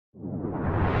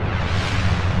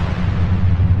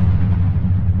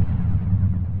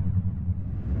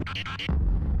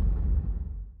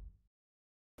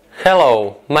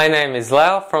Hello, my name is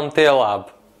Leo from TLab.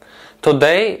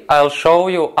 Today I'll show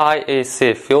you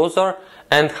IEC Fusion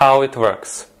and how it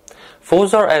works.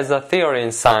 Fusion as a theory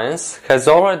in science has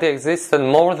already existed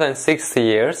more than 60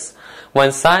 years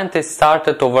when scientists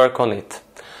started to work on it.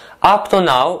 Up to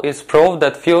now it's proved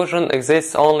that fusion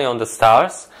exists only on the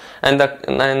stars and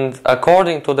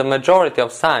according to the majority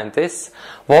of scientists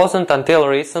wasn't until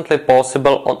recently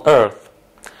possible on Earth.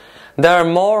 There are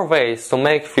more ways to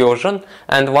make fusion,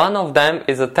 and one of them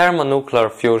is a thermonuclear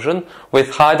fusion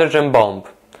with hydrogen bomb.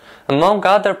 Among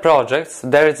other projects,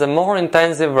 there is a more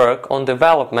intensive work on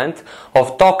development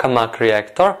of tokamak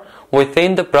reactor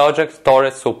within the project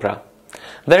Torre Supra.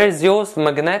 There is used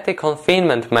magnetic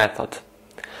confinement method.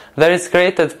 There is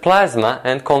created plasma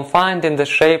and confined in the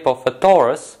shape of a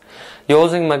torus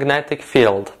using magnetic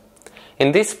field.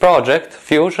 In this project,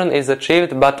 fusion is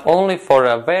achieved but only for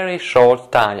a very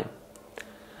short time.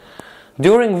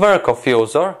 During work of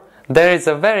fusion, there is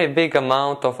a very big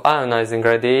amount of ionizing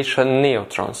radiation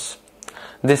neutrons.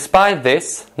 Despite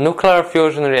this, nuclear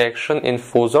fusion reaction in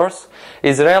fusors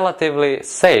is relatively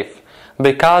safe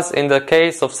because in the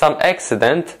case of some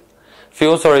accident,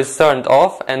 fusor is turned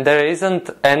off and there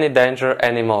isn't any danger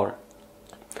anymore.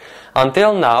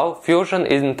 Until now, fusion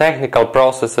in technical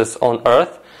processes on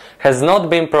Earth has not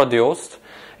been produced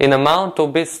in amount to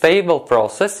be stable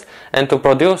process and to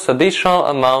produce additional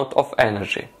amount of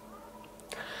energy.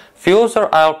 Fusor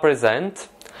I'll present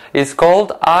is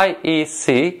called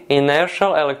IEC,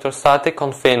 Inertial Electrostatic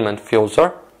Confinement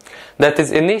Fusor, that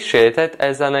is initiated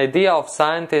as an idea of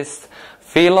scientist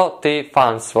Philo T.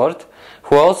 Farnsworth,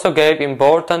 who also gave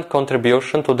important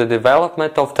contribution to the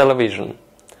development of television.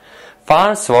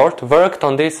 Farnsworth worked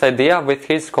on this idea with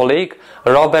his colleague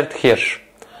Robert Hirsch.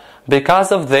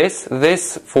 Because of this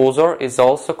fusor is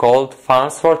also called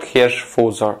Farnsworth-Hirsch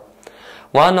fusor.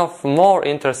 One of more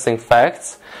interesting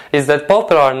facts is that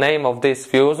popular name of this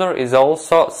fusor is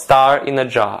also star in a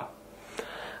jar.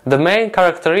 The main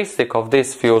characteristic of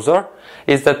this fusor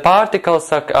is that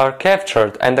particles are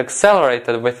captured and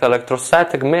accelerated with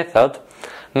electrostatic method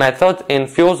in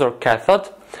fusor cathode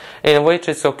in which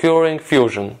is occurring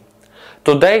fusion.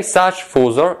 Today such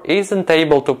fusor isn't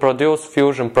able to produce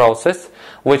fusion process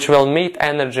which will meet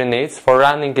energy needs for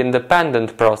running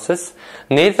independent process,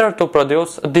 neither to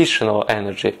produce additional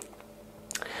energy.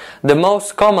 The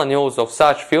most common use of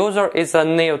such fusor is a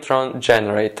neutron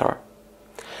generator.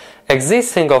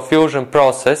 Existing of fusion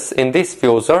process in this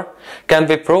fusor can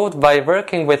be proved by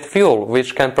working with fuel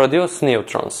which can produce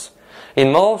neutrons.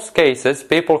 In most cases,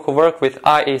 people who work with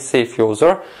IEC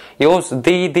fusor use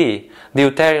DD,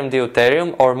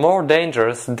 deuterium-deuterium, or more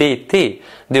dangerous DT,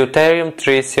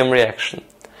 deuterium-tritium reaction.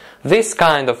 This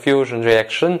kind of fusion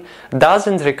reaction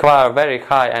doesn't require very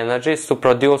high energies to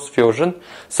produce fusion,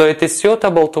 so it is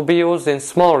suitable to be used in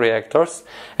small reactors,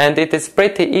 and it is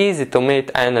pretty easy to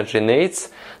meet energy needs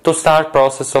to start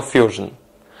process of fusion.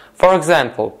 For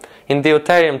example, in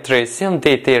deuterium-tritium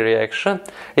DT reaction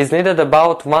is needed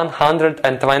about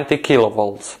 120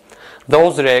 kilovolts.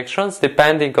 Those reactions,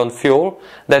 depending on fuel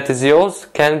that is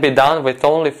used, can be done with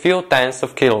only few tens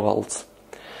of kilovolts.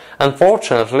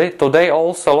 Unfortunately, today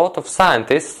also a lot of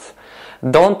scientists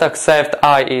don't accept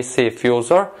IEC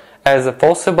fusor as a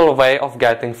possible way of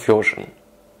getting fusion.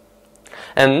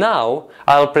 And now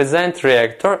I'll present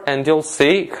reactor and you'll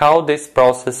see how this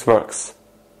process works.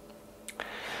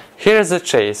 Here's the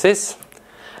chassis,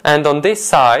 and on this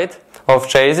side of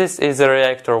chassis is a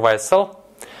reactor vessel.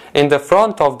 In the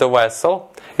front of the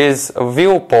vessel is a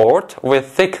viewport with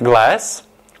thick glass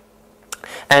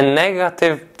and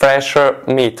negative pressure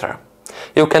meter.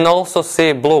 You can also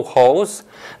see blue hose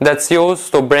that's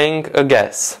used to bring a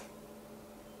gas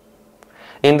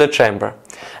in the chamber.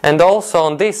 And also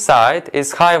on this side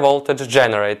is high voltage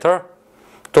generator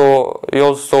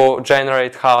used to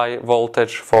generate high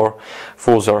voltage for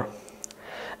fusor.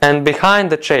 And behind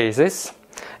the chassis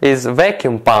is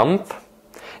vacuum pump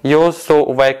used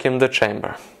to vacuum the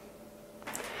chamber.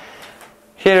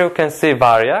 Here you can see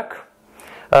variac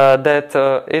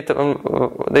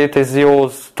it is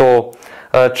used to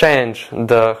change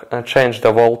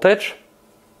the voltage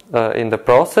in the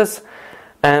process,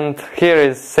 and here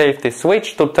is safety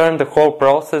switch to turn the whole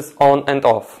process on and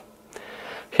off.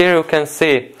 Here you can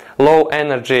see low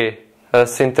energy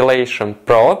scintillation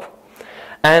probe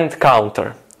and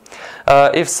counter.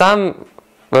 If some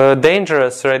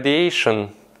dangerous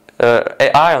radiation,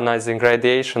 ionizing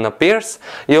radiation appears,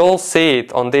 you'll see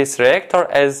it on this reactor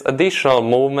as additional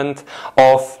movement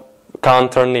of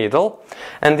counter needle,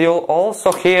 and you'll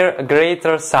also hear a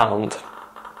greater sound.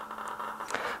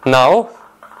 Now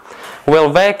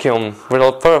we'll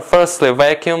firstly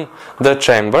vacuum the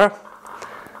chamber.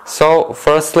 So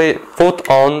firstly, put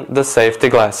on the safety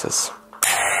glasses.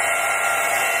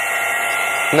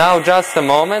 Now just a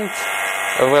moment,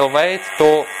 we'll wait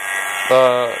to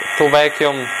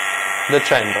vacuum the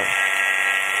chamber.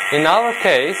 In our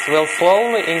case, we'll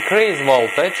slowly increase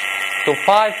voltage to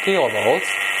 5 kilovolts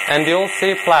and you'll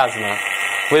see plasma.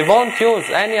 We won't use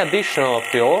any additional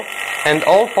fuel and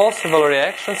all possible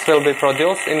reactions will be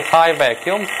produced in high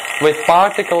vacuum with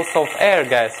particles of air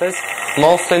gases,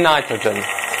 mostly nitrogen.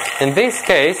 In this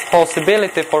case,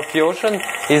 possibility for fusion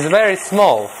is very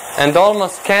small and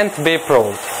almost can't be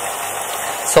proved.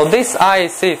 So this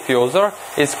IEC fuser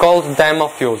is called demo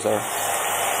fuser.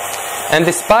 And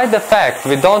despite the fact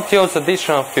we don't use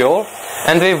additional fuel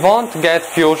and we won't get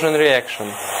fusion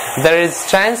reaction, there is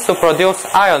chance to produce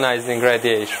ionizing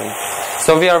radiation.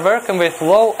 So we are working with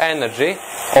low energy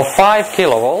of 5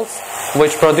 kilovolts,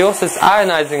 which produces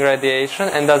ionizing radiation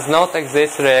and does not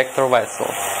exist reactor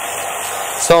vessel.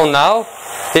 So now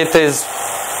it is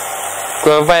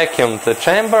vacuumed the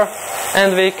chamber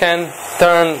and we can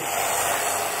turn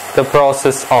the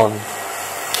process on.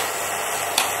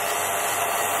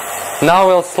 Now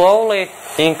we'll slowly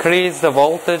increase the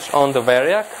voltage on the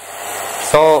variac,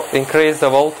 so increase the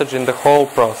voltage in the whole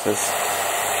process.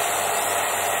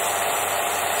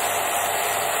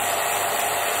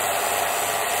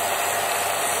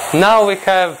 Now we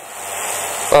have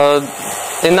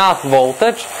enough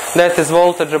voltage, that is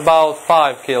voltage about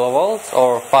 5 kilovolts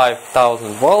or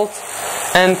 5000 volts,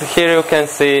 and here you can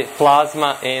see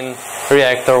plasma in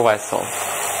reactor vessel.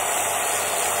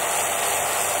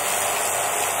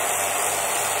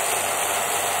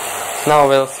 Now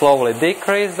we'll slowly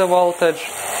decrease the voltage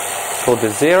to the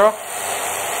 0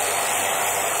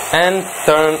 and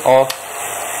turn off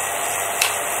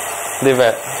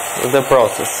the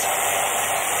process.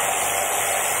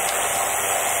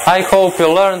 I hope you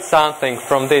learned something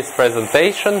from this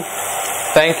presentation.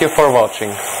 Thank you for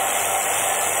watching.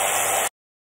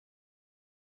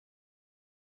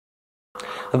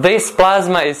 This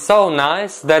plasma is so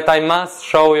nice that I must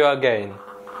show you again.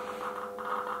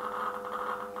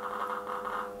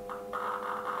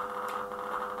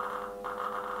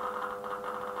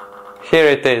 Here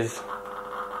it is.